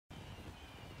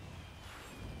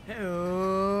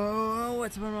Hello,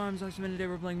 what's up, everyone? I'm Rockerzzoom, and today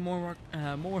we're playing more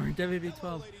WWE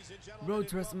 12 Road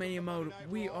to Wrestlemania mode.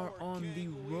 We are on the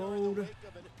road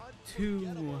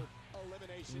to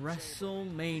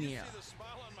Wrestlemania.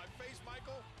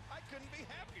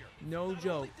 No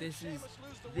joke. This is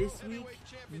this week,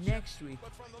 next week,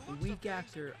 the week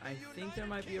after. I think there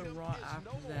might be a Raw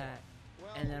after that,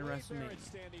 and then WrestleMania.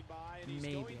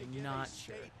 Maybe, I'm not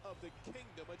sure.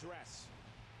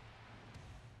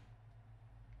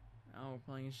 Oh, we're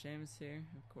playing a Sheamus here,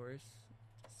 of course.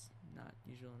 It's not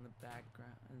usual in the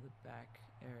background, in the back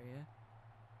area.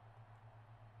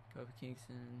 Kofi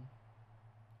Kingston,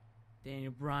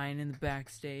 Daniel Bryan in the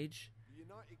backstage. The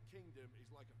United Kingdom is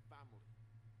like a family,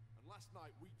 and last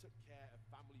night we took care of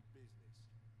family business.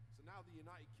 So now the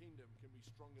United Kingdom can be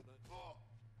stronger than. Oh.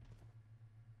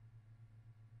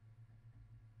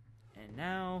 And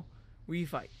now we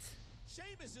fight.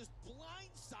 Sheamus has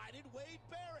blindsided Wade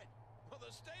Barrett. Well,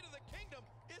 the state of the kingdom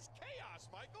is chaos,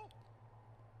 Michael.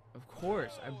 Of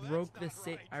course,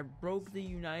 I broke the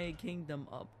United Kingdom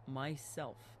up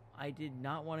myself. I did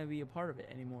not want to be a part of it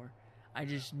anymore. I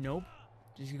just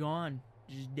just gone,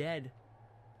 just dead.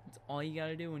 That's all you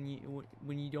gotta do when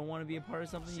you don't want to be a part of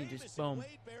something. You just boom. And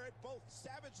Wade Barrett both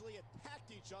savagely attacked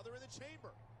each other in the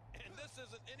chamber, and this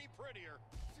isn't any prettier.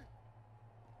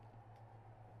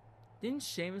 Didn't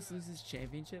Sheamus lose his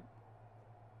championship?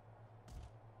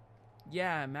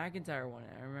 Yeah, McIntyre won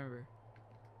it, I remember.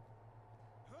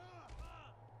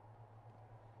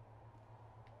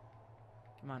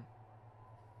 Come on.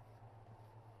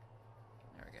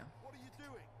 There we go. What are you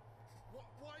doing?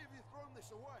 Why have you thrown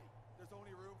this away? There's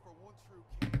only room for one true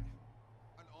king,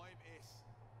 and I'm it.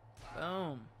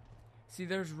 Boom. See,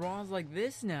 there's Raws like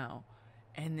this now,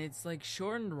 and it's like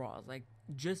shortened Raws, like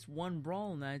just one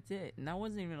brawl and that's it. And that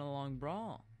wasn't even a long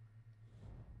brawl.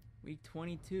 Week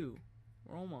 22.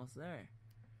 We're almost there.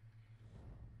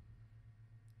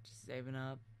 Just saving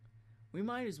up. We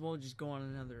might as well just go on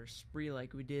another spree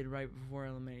like we did right before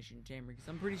Elimination Chamber, because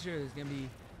I'm pretty sure there's going to be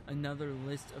another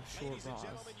list of short Ladies and Raws.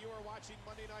 gentlemen, you are watching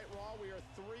Monday Night Raw. We are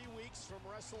 3 weeks from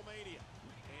WrestleMania.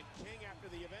 And King, after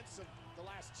the events of the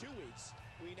last 2 weeks,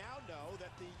 we now know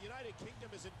that the United Kingdom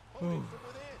is imploding from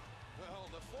within. Well,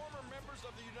 the former members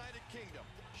of the United Kingdom,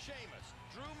 Sheamus,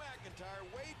 Drew McIntyre,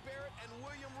 Wade Barrett, and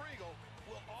William Regal,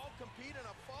 will all compete in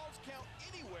a Falls Count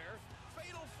Anywhere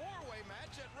Fatal 4-Way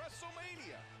match at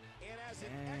WrestleMania. And as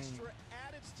an extra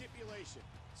added stipulation,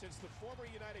 since the former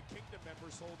United Kingdom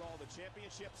members hold all the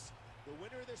championships, the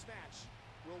winner of this match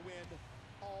will win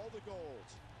all the gold.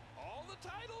 All the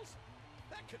titles?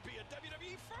 That could be a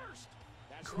WWE first.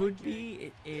 That's Could right, be, King.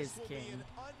 it is, This will be King.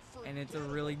 an And it's a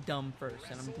really dumb first,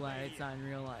 and I'm glad it's not in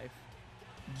real life.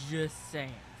 Just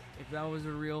saying. If that was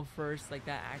a real first, like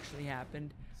that actually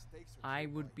happened, I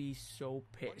would be so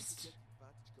pissed.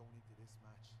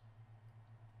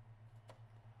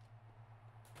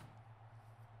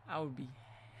 I would be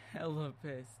hella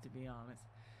pissed, to be honest.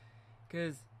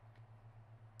 Because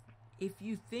if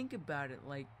you think about it,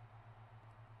 like,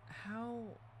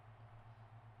 how...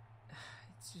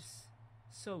 It's just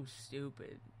so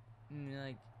stupid. And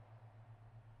like,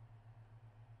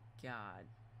 God,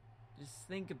 just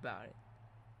think about it.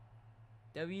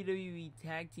 WWE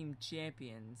Tag Team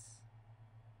Champions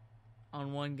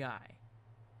on one guy.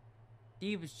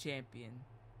 Divas Champion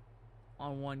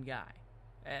on one guy.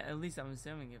 At least I'm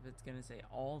assuming if it's gonna say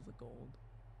all the gold.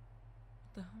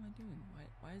 What the hell am I doing?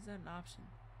 Why is that an option?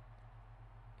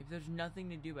 If there's nothing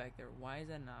to do back there, why is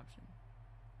that an option?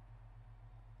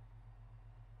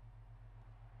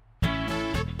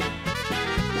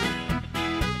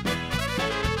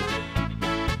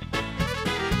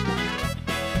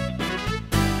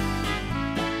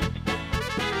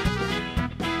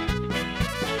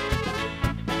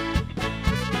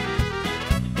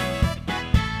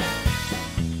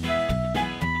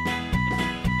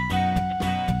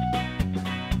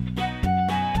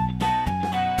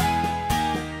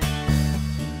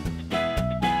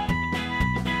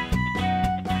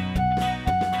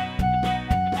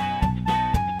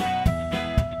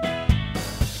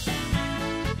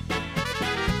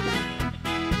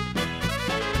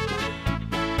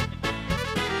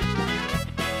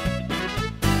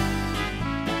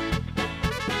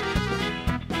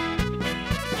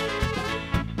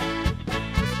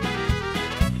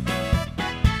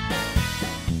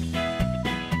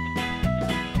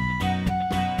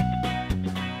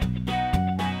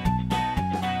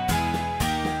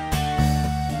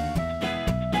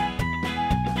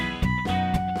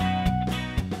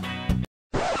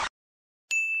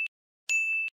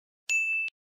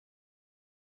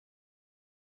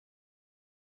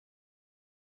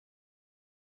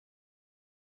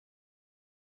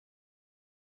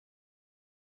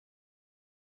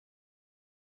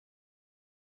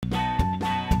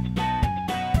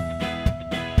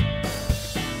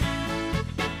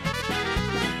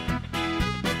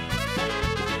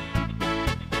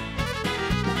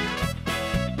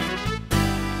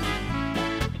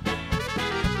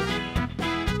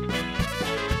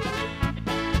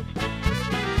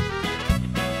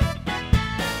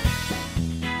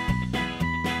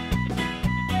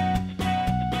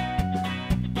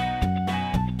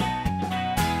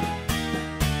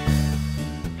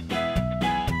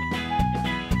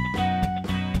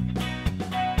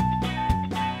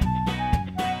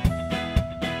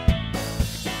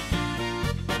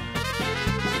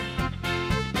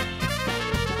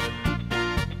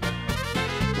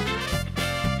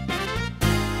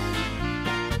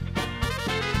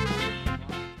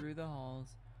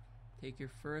 your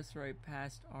first right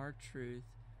past R-Truth,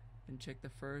 then check the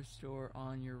first door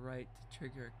on your right to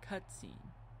trigger a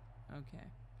cutscene. Okay.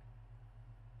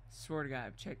 Swear to God,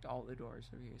 I've checked all the doors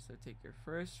over here. So take your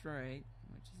first right,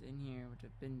 which is in here, which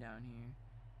I've been down here.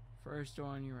 First door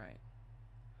on your right.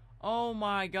 Oh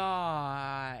my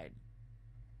God!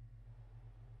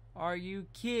 Are you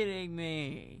kidding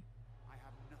me? I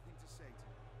have nothing to say to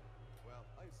you. Well,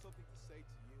 I have something to say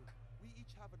to you. We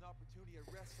each have an opportunity at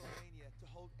Wrestlemania to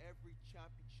hold every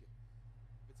championship.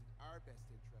 It's in our best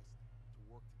interest to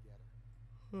work together.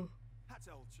 That's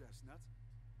old chestnut.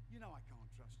 You know I can't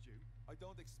trust you. I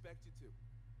don't expect you to.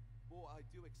 But what I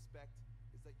do expect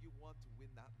is that you want to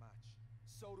win that match.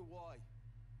 So do I.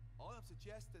 All I'm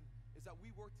suggesting is that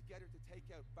we work together to take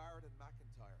out Barrett and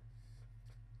McIntyre.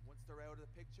 Once they're out of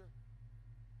the picture,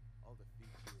 I'll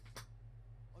defeat you.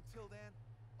 Until then,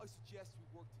 I suggest we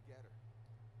work together.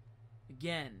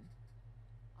 Again,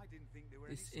 I didn't think there were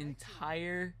this any stakes in it.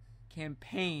 entire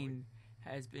campaign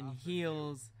has been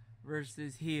heels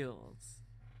versus heels.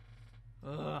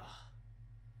 Ugh.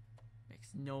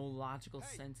 Makes no logical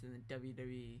sense in the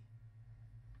WWE.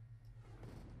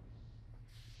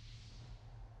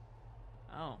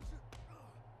 Oh.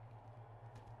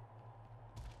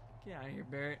 Get out of here,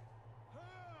 Barrett.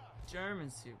 German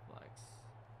suplex.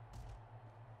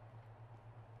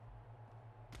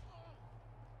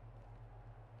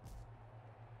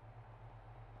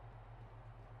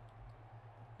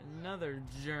 Another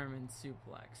German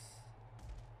suplex.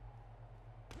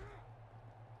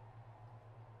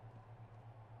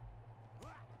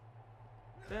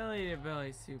 Belly to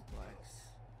belly suplex.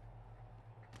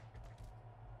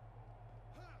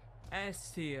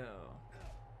 STO.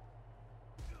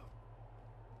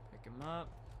 Pick him up.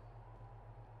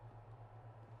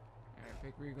 Alright,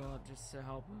 pick Regal up just to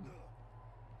help him.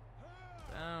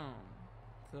 Boom.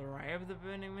 To the right of the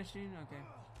vending machine? Okay.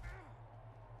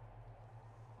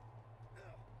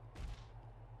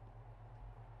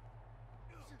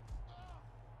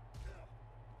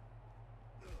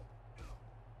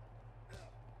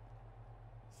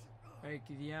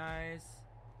 Break the eyes.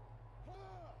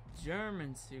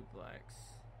 German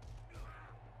suplex.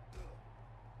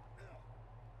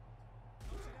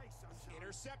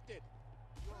 Intercepted.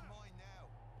 You're mine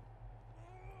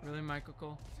now. Really, Michael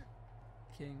Cole?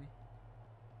 Kidding me?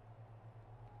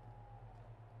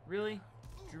 Really?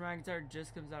 Drew McIntyre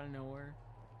just comes out of nowhere?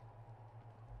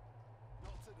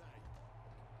 Not today.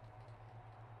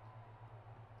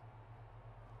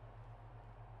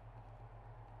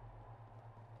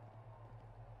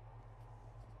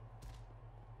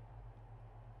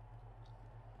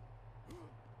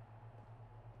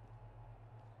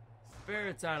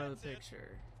 Barrett's out of the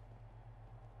picture.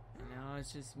 And now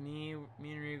it's just me and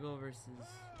Regal versus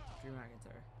Drew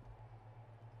McIntyre.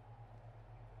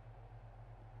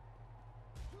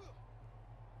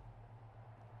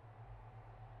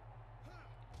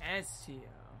 STO.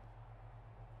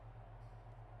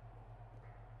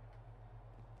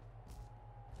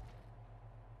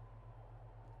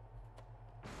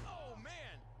 Oh man,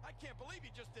 I can't believe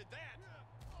you just did that.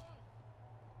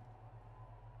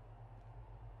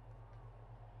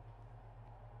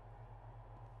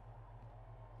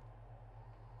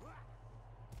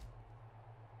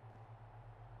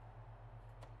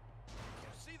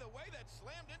 You see the way that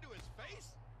slammed into his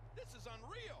face? This is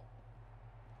unreal.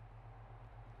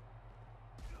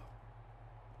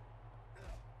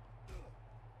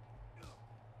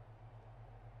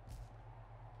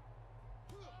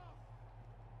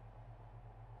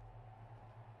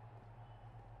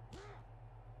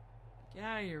 Get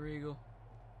out of here, Regal.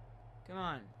 Come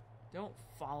on. Don't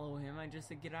follow him. I just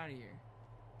said get out of here.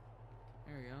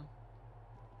 There we go.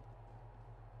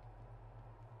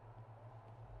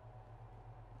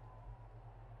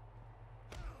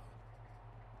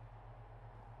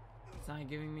 It's not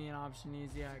giving me an option to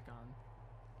use the icon.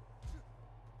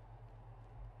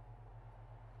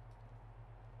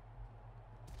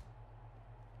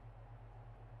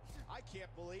 I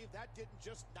can't believe that didn't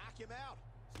just knock him out.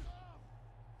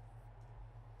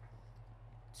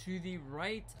 To the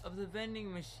right of the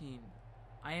vending machine.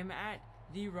 I am at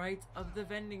the right of the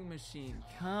vending machine.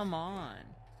 Come on.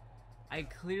 I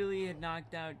clearly had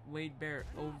knocked out Wade Barrett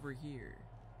over here.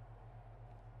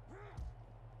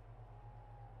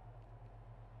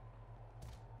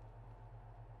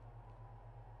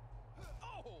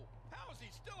 Oh, how is he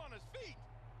still on his feet?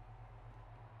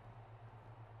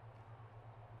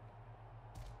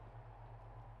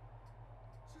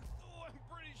 Oh, I'm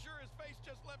pretty sure his face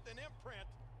just left an imprint.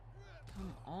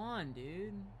 Come on,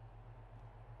 dude.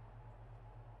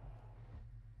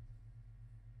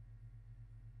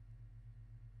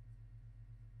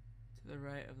 To the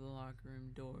right of the locker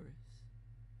room doors.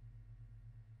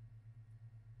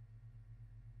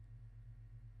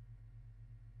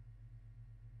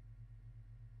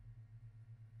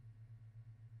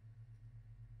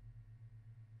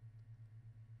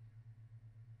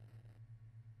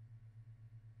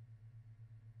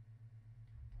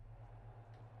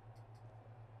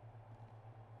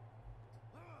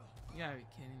 You gotta be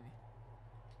kidding me.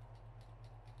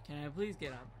 Can I please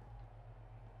get up?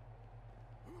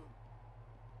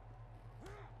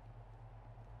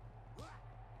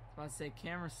 I was about to say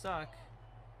cameras suck.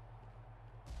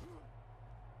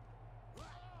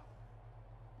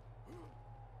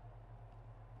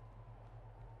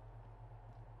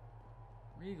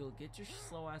 Regal, get your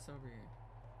slow ass over here.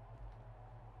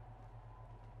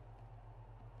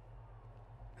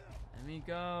 Let me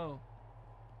go.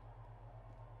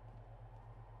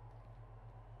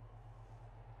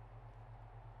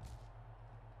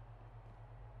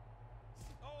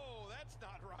 Oh, that's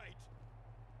not right.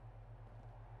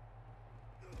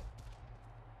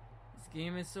 This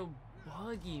game is so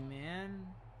buggy, man.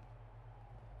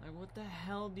 Like, what the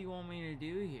hell do you want me to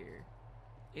do here?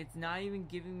 It's not even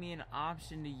giving me an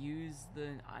option to use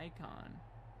the icon.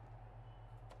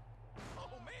 Oh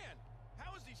man,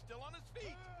 how is he still on his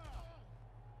feet?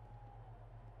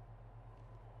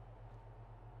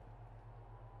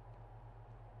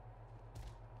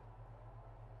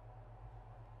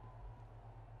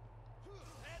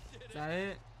 Is that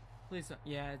it? Please don't.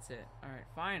 Yeah, that's it. Alright,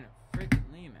 fine.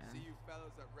 Freaking man. See you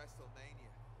fellas at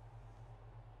Wrestlemania.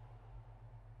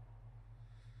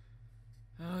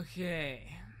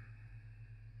 Okay.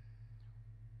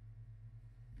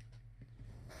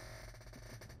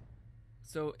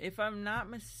 So, if I'm not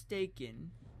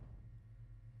mistaken,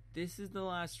 this is the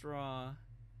last Raw,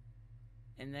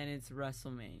 and then it's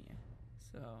WrestleMania.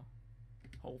 So,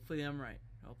 hopefully I'm right.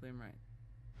 Hopefully I'm right.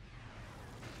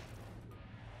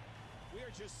 We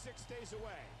are just 6 days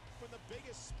away from the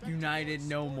biggest spectacle United in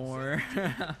no sports more.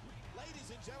 entertainment. Ladies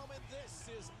and gentlemen, this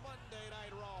is Monday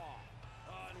Night Raw.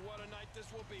 And what a night this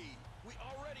will be. We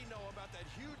already know about that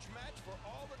huge match for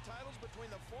all the titles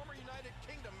between the former United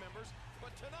Kingdom members,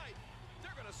 but tonight,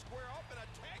 they're going to square off in a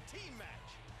tag team match.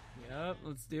 Yep,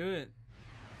 let's do it.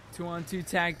 2-on-2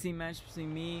 tag team match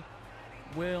between me,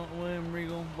 William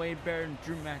Regal, Wade Barrett, and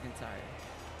Drew McIntyre.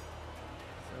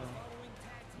 So,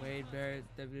 Wade Barrett,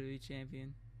 WWE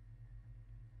champion.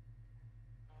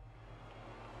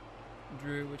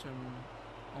 Drew, which I'm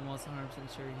almost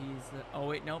 100% sure he's the... Oh,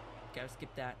 wait, nope. Gotta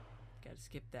skip that. Gotta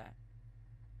skip that.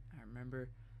 I remember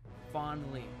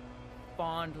fondly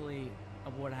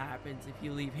of what happens if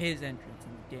you leave his entrance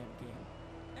in the damn game.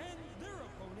 And their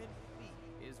opponent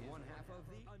is one half of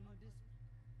the undisputed.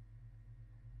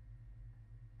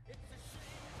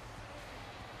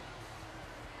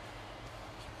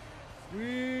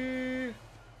 We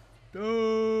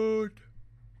don't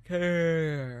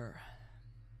care.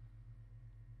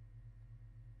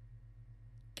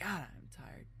 God, I'm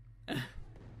tired.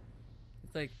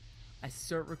 It's like I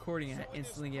start recording and I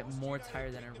instantly get more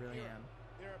tired than I really am.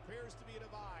 There appears to be a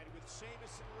divide with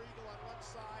Sheamus and Regal on one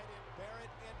side and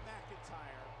Barrett and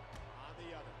McIntyre on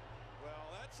the other.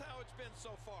 Well, that's how it's been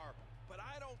so far, but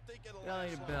I don't think it'll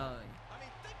Belly last to long. belly. I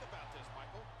mean, think about this,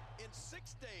 Michael. In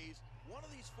 6 days, one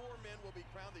of these 4 men will be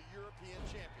crowned the European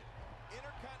champion,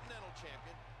 Intercontinental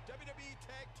champion, WWE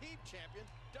Tag Team champion,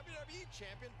 WWE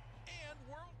champion, and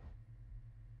World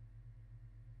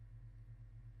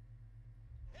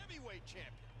Heavyweight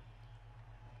champion.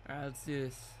 Alright, let's do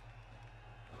this.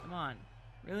 Come on.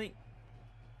 Really?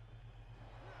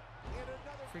 And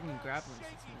another Freaking crowd grappling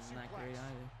shaking system isn't that suplex. great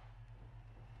either.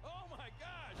 Oh my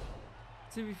gosh!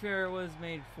 To be fair, it was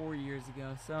made 4 years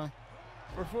ago, so...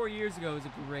 For 4 years ago, it was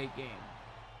a great game.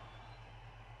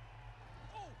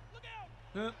 Oh, look out!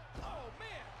 Huh? Oh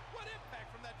man, what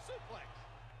impact from that suplex!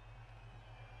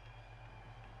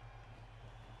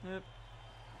 Yep.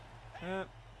 Yep.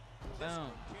 This Boom.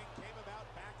 one came about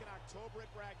back in October at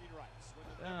bragging rights when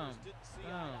the Boom. members didn't see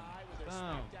eye to eye with their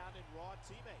Boom. SmackDown and Raw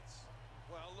teammates.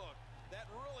 Well, look, that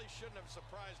really shouldn't have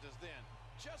surprised us then.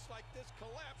 Just like this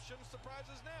collapse shouldn't surprise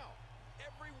us now.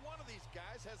 Every one of these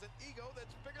guys has an ego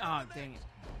that's bigger Oh, than the dang next. it.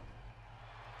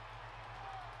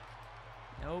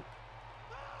 Nope.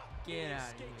 Get He out of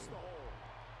escapes here. the hole.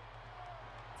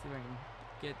 See if I can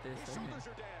get this His right shoulders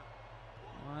here. are down.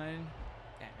 One.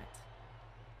 Damn it.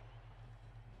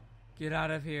 Get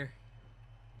out of here.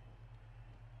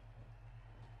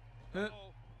 Huh.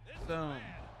 Oh, this is Boom.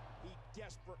 bad. He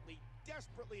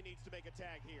desperately needs to make a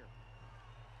tag here.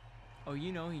 Oh,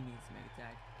 you know he needs to make a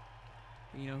tag.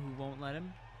 But you know who won't let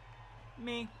him?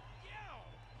 Me. Yow!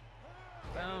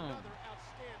 And Boom. another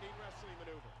outstanding wrestling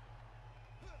maneuver.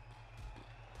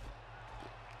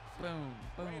 Boom,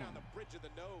 boom. Right on the bridge of the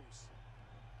nose.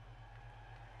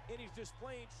 And he's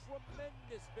displaying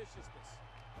tremendous viciousness.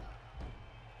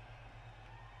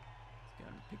 He's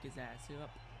going to pick his ass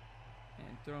up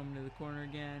and throw him to the corner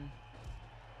again.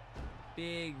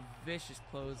 Big, vicious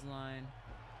clothesline.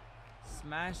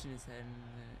 Smashing his head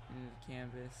into the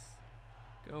canvas.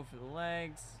 Go for the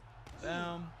legs.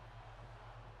 Boom.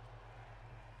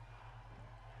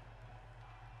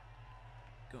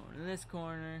 Going to this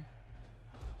corner.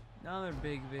 Another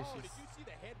big, vicious. Oh, did you see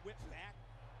the head whip back?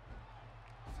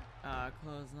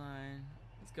 Clothesline.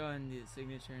 Let's go ahead and do the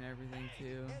signature and everything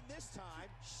too. And this time,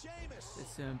 Sheamus.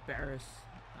 Just to embarrass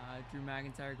Drew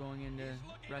McIntyre going into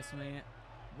WrestleMania.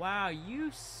 Wow,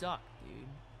 you suck, dude.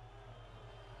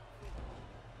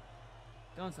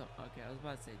 Don't tell. Okay, I was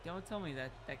about to say, don't tell me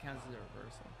that counts as a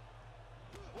reversal.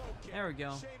 Okay. There we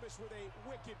go. Sheamus with a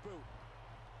wicked boot.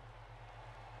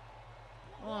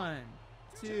 1,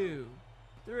 2,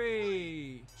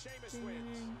 3. Sheamus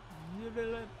wins.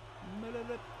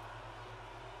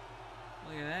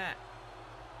 Look at that.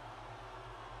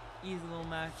 Easy little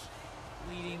match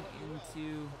leading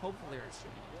into hopefully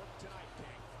WrestleMania. Work tonight,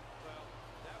 King. Well,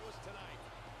 that was tonight.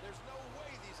 There's no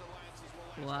way these alliances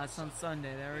will Last on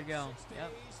Sunday. There we go. 6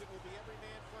 Yep. days, it will be every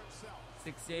man for himself.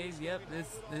 6 days. Yep.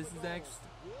 This is next.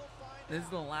 We'll find This is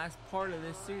the out. last part of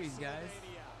this series, guys.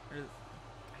 WrestleMania. Or,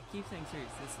 I keep saying series.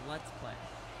 This Let's Play.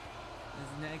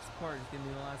 This next part is gonna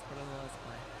be the last part of the Let's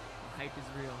Play. The hype is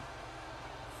real.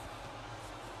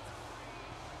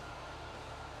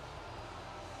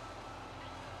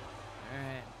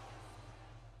 Alright.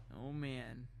 Oh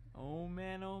man. Oh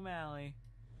man, O'Malley.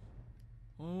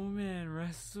 Oh man,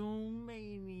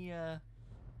 WrestleMania.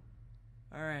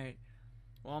 Alright.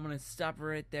 Well, I'm going to stop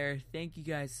right there. Thank you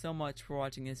guys so much for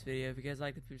watching this video. If you guys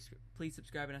liked it, please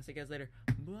subscribe, and I'll see you guys later.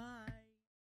 Bye.